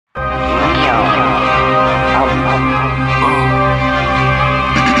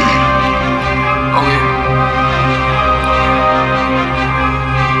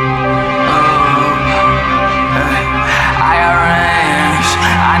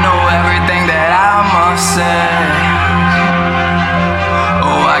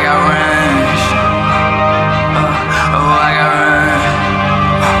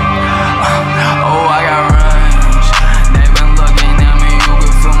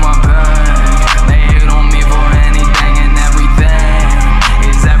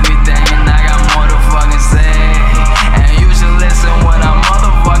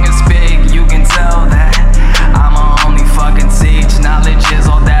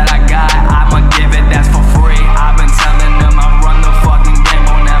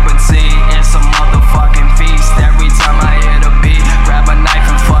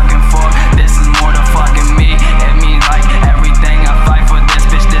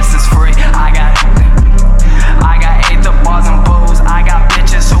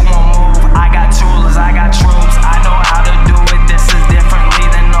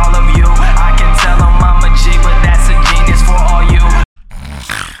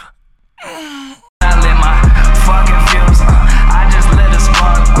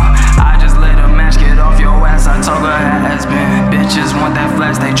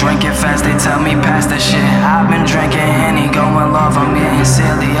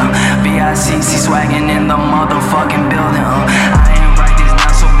silly. B-I-C-C swagging in the motherfucking building. I ain't write this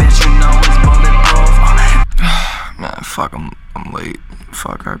now, so bitch, you know it's bulletproof. Man, fuck, I'm late.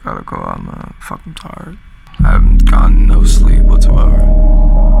 Fuck, I gotta go out, man. Fuck, I'm tired. I haven't gotten no sleep whatsoever.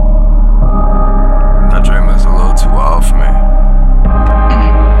 That dream is a little too wild for me.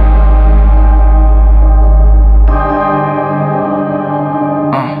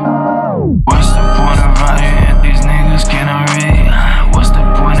 What's the point of writing if these niggas cannot read? What's the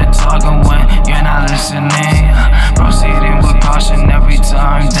point of talking when you're not listening? Proceeding with caution every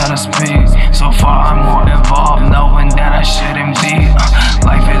time that I speak. So far I'm more involved knowing that I shouldn't be.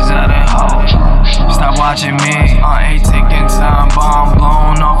 Life is at a halt. Stop watching me. I ain't taking time, bomb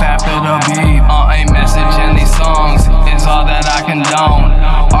blown off after the beat. A message in these songs is all that I condone.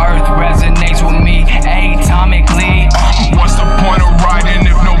 Earth resonates with me atomically. What's the point of writing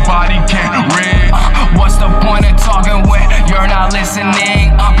if nobody can read? What's the point of talking when you're not listening?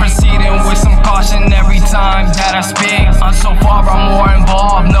 I'm proceeding with some caution every time that I speak. So far I'm more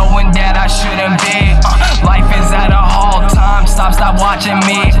involved knowing that I shouldn't be. Life is at a halt, time stop watching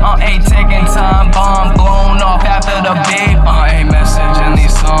me. Ain't taking time, bomb blown off after the beat. A message in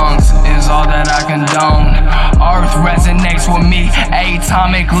these songs is all that I condone. Earth resonates with me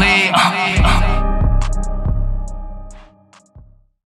atomically.